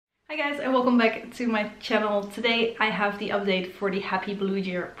Hi guys, and welcome back to my channel. Today I have the update for the Happy Blue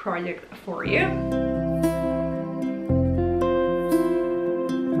Year project for you.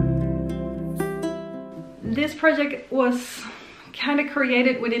 This project was kind of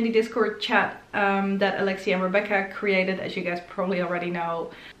created within the Discord chat that Alexia and Rebecca created, as you guys probably already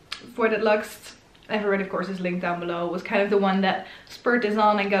know. For that Lux, everyone of course is linked down below, was kind of the one that spurred this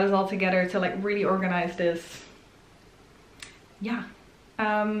on and got us all together to like really organize this. Yeah.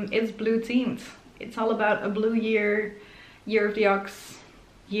 It's blue themed. It's all about a blue year, year of the ox,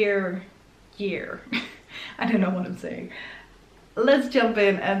 year. I don't know what I'm saying. Let's jump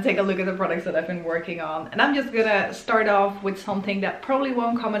in and take a look at the products that I've been working on. And I'm just gonna start off with something that probably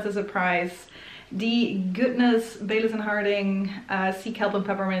won't come as a surprise. The Goodness Baylis and Harling Kelp and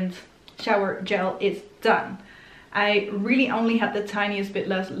Peppermint shower gel is done. I really only had the tiniest bit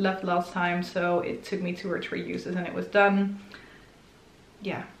left last time, so it took me 2 or 3 uses and it was done.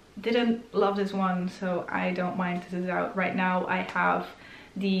 Yeah, didn't love this one, so I don't mind this is out. Right now I have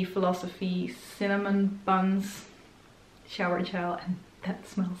the Philosophy Cinnamon Buns shower gel, and that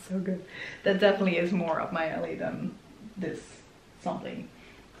smells so good. That definitely is more up my alley than this something.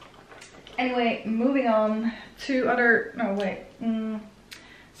 Anyway, moving on to other,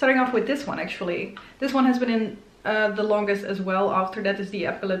 starting off with this one actually. This one has been in the longest as well. After that is the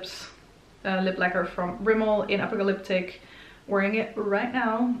Apocalips lip lacquer from Rimmel in Apocaliptic. Wearing it right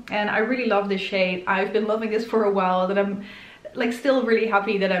now, and I really love this shade. I've been loving this for a while, that I'm like still really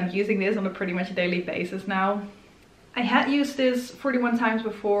happy that I'm using this on a pretty much daily basis now. I had used this 41 times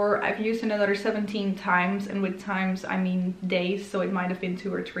before. I've used it another 17 times, and with times I mean days, so it might have been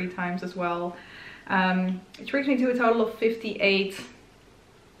 2 or 3 times as well. It brings me to a total of 58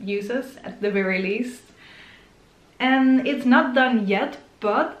 uses at the very least, and it's not done yet,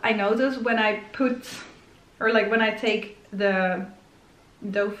 but I notice when I put, or like when I take the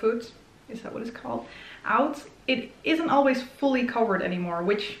dough foot, is that what it's called, out, it isn't always fully covered anymore,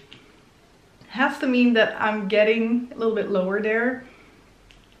 which has to mean that I'm getting a little bit lower there.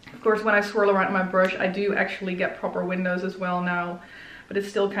 Of course, when I swirl around my brush, I do actually get proper windows as well now, but it's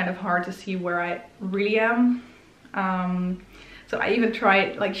still kind of hard to see where I really am. So I even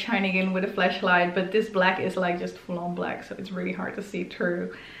tried like shining in with a flashlight, but this black is like just full on black, so it's really hard to see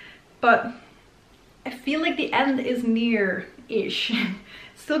through. But I feel like the end is near-ish.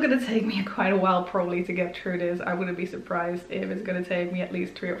 Still gonna take me quite a while probably to get through this. I wouldn't be surprised if it's gonna take me at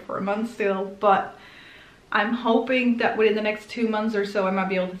least 3 or 4 months still, but I'm hoping that within the next 2 months or so I might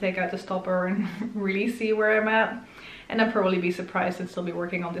be able to take out the stopper and really see where I'm at. And I'll probably be surprised and still be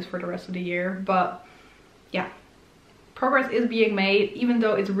working on this for the rest of the year. But yeah, progress is being made, even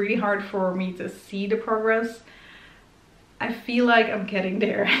though it's really hard for me to see the progress. I feel like I'm getting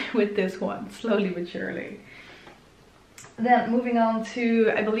there with this one, slowly but surely. Then moving on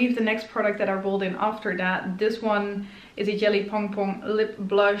to, I believe, the next product that I rolled in after that. This one is a Jelly Pong lip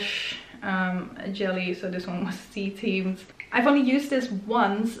blush, a jelly, so this one was sea themed. I've only used this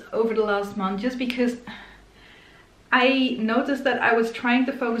once over the last month just because I noticed that I was trying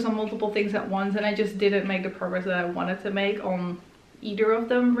to focus on multiple things at once and I just didn't make the progress that I wanted to make on either of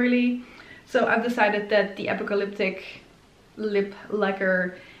them really. So I've decided that the Apocaliptic lip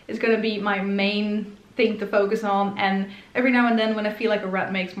lacquer is going to be my main thing to focus on, and every now and then when I feel like a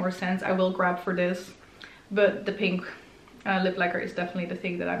red makes more sense I will grab for this, but the pink lip lacquer is definitely the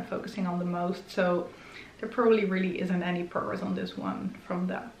thing that I'm focusing on the most, so there probably really isn't any progress on this one from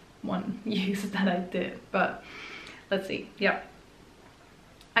that one use that I did, but let's see. Yeah,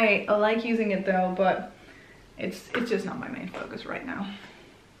 I like using it though, but it's just not my main focus right now.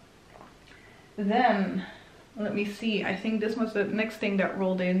 Then let me see, I think this was the next thing that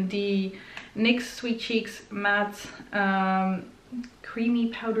rolled in, the NYX Sweet Cheeks Matte Creamy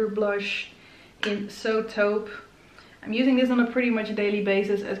Powder Blush in So Taupe. I'm using this on a pretty much daily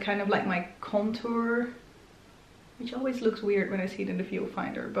basis as kind of like my contour, which always looks weird when I see it in the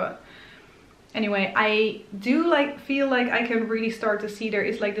viewfinder, but anyway, I do feel like I can really start to see there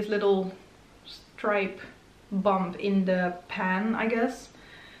is like this little stripe bump in the pan, I guess.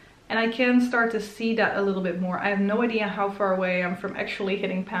 And I can start to see that a little bit more. I have no idea how far away I am from actually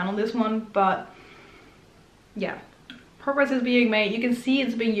hitting pan on this one, but yeah, progress is being made. You can see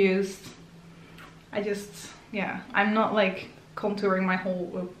it's being used. I just, yeah, I'm not like contouring my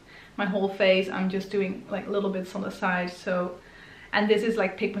whole face. I'm just doing like little bits on the side. So, and this is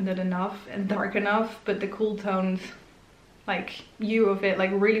like pigmented enough and dark enough, but the cool toned like hue of it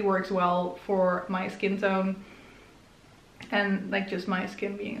like really works well for my skin tone. And like just my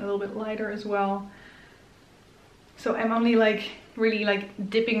skin being a little bit lighter as well. So I'm only like really like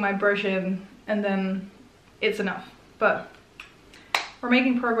dipping my brush in and then it's enough. But we're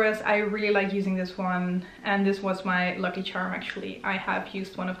making progress. I really like using this one, and this was my lucky charm actually. I have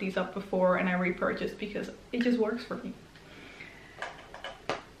used one of these up before and I repurchased because it just works for me.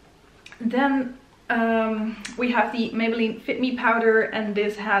 Then we have the Maybelline Fit Me powder, and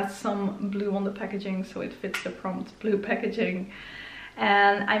this has some blue on the packaging, so it fits the prompt blue packaging.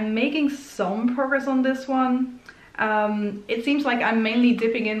 And I'm making some progress on this one. It seems like I'm mainly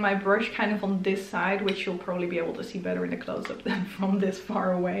dipping in my brush kind of on this side, which you'll probably be able to see better in the close-up than from this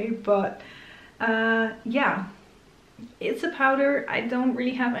far away. But yeah, it's a powder. I don't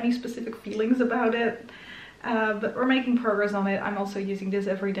really have any specific feelings about it, but we're making progress on it. I'm also using this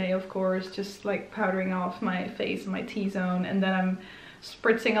every day, of course, just like powdering off my face and my T-zone, and then I'm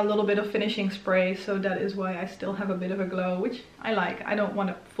spritzing a little bit of finishing spray, so that is why I still have a bit of a glow, which I like. I don't want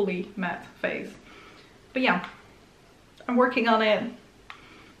a fully matte face. But yeah, I'm working on it.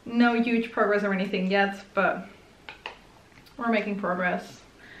 No huge progress or anything yet, but we're making progress.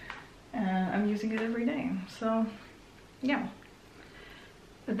 I'm using it every day, so yeah.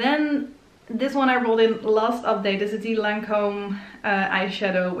 Then this one I rolled in last update. This is the Lamcome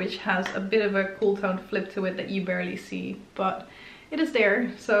eyeshadow, which has a bit of a cool tone flip to it that you barely see, but it is there,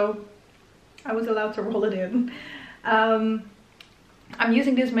 so I was allowed to roll it in. I'm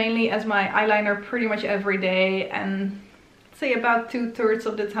using this mainly as my eyeliner pretty much every day, and say about 2/3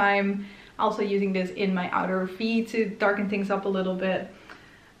 of the time also using this in my outer V to darken things up a little bit.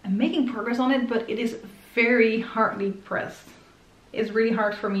 I'm making progress on it, but it is very hardly pressed. It's really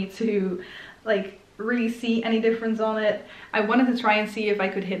hard for me to like really see any difference on it. I wanted to try and see if I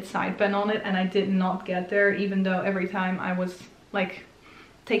could hit side pen on it, and I did not get there, even though every time I was like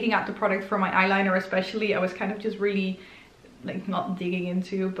taking out the product for my eyeliner especially, I was kind of just really like not digging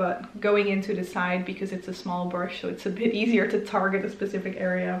into, but going into the side, because it's a small brush, so it's a bit easier to target a specific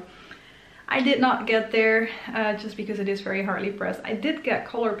area. I did not get there just because it is very hardly pressed. I did get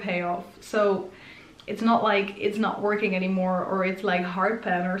color payoff, so it's not like it's not working anymore or it's like hard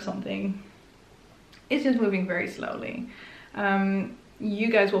pen or something. It's just moving very slowly.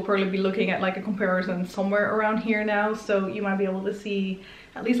 You guys will probably be looking at like a comparison somewhere around here now, so you might be able to see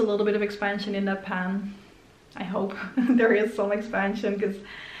at least a little bit of expansion in that pan. I hope there is some expansion, because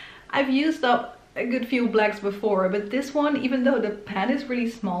I've used up a good few blacks before, but this one, even though the pan is really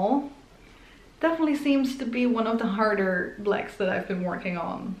small, definitely seems to be one of the harder blacks that I've been working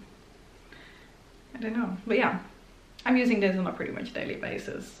on. I don't know, but yeah, I'm using this on a pretty much daily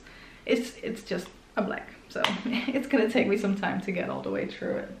basis. It's just a black, so it's gonna take me some time to get all the way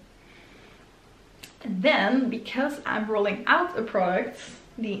through it. And then, because I'm rolling out a product,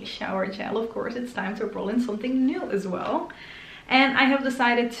 the shower gel, of course, it's time to roll in something new as well. And I have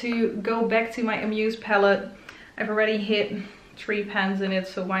decided to go back to my Amuse palette. I've already hit 3 pans in it,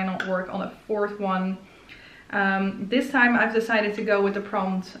 so why not work on a 4th one. This time I've decided to go with the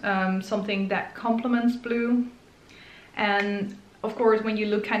prompt something that complements blue. And of course, when you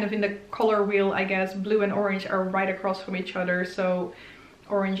look kind of in the color wheel, I guess blue and orange are right across from each other, so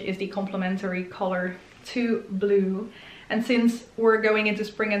orange is the complementary color to blue. And since we're going into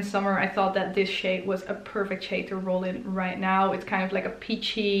spring and summer, I thought that this shade was a perfect shade to roll in right now. It's kind of like a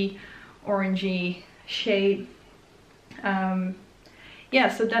peachy, orangey shade. Yeah,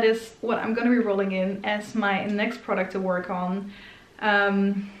 so that is what I'm going to be rolling in as my next product to work on.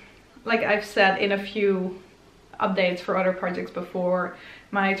 Like I've said in a few updates for other projects before,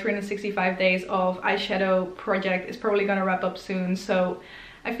 my 365 days of eyeshadow project is probably going to wrap up soon, so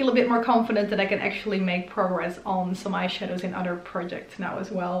I feel a bit more confident that I can actually make progress on some eyeshadows in other projects now as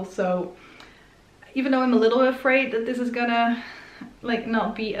well. So even though I'm a little afraid that this is gonna like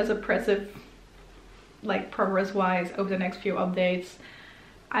not be as impressive like progress wise over the next few updates,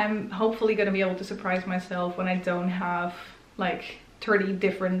 I'm hopefully gonna be able to surprise myself when I don't have like 30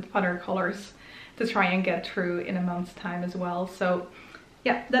 different other colors to try and get through in a month's time as well. So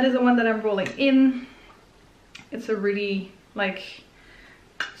yeah, that is the one that I'm rolling in. It's a really like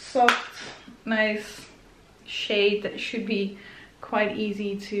soft, nice shade that should be quite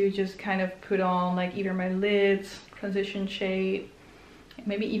easy to just kind of put on like either my lids, transition shade,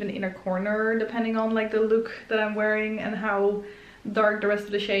 maybe even inner corner, depending on like the look that I'm wearing and how dark the rest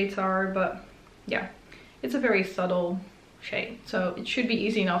of the shades are. But yeah, it's a very subtle shade, so it should be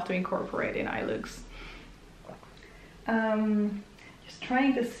easy enough to incorporate in eye looks. Just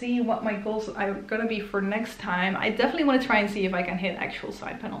trying to see what my goals are gonna be for next time. I definitely want to try and see if I can hit actual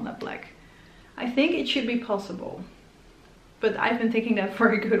side pen on that black. I think it should be possible, but I've been thinking that for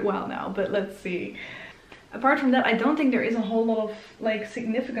a good while now, but let's see. Apart from that, I don't think there is a whole lot of like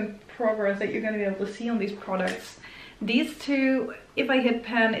significant progress that you're gonna be able to see on these products. These two, if I hit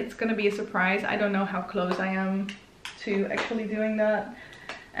pen, it's gonna be a surprise. I don't know how close I am to actually doing that.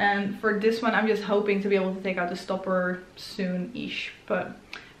 And for this one, I'm just hoping to be able to take out the stopper soon-ish, but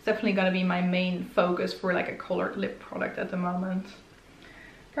it's definitely gonna be my main focus for like a colored lip product at the moment.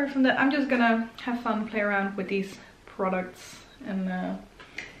 Apart from that, I'm just gonna have fun, play around with these products, and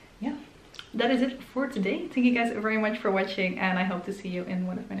yeah, that is it for today. Thank you guys very much for watching, and I hope to see you in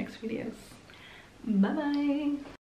one of my next videos. Bye bye!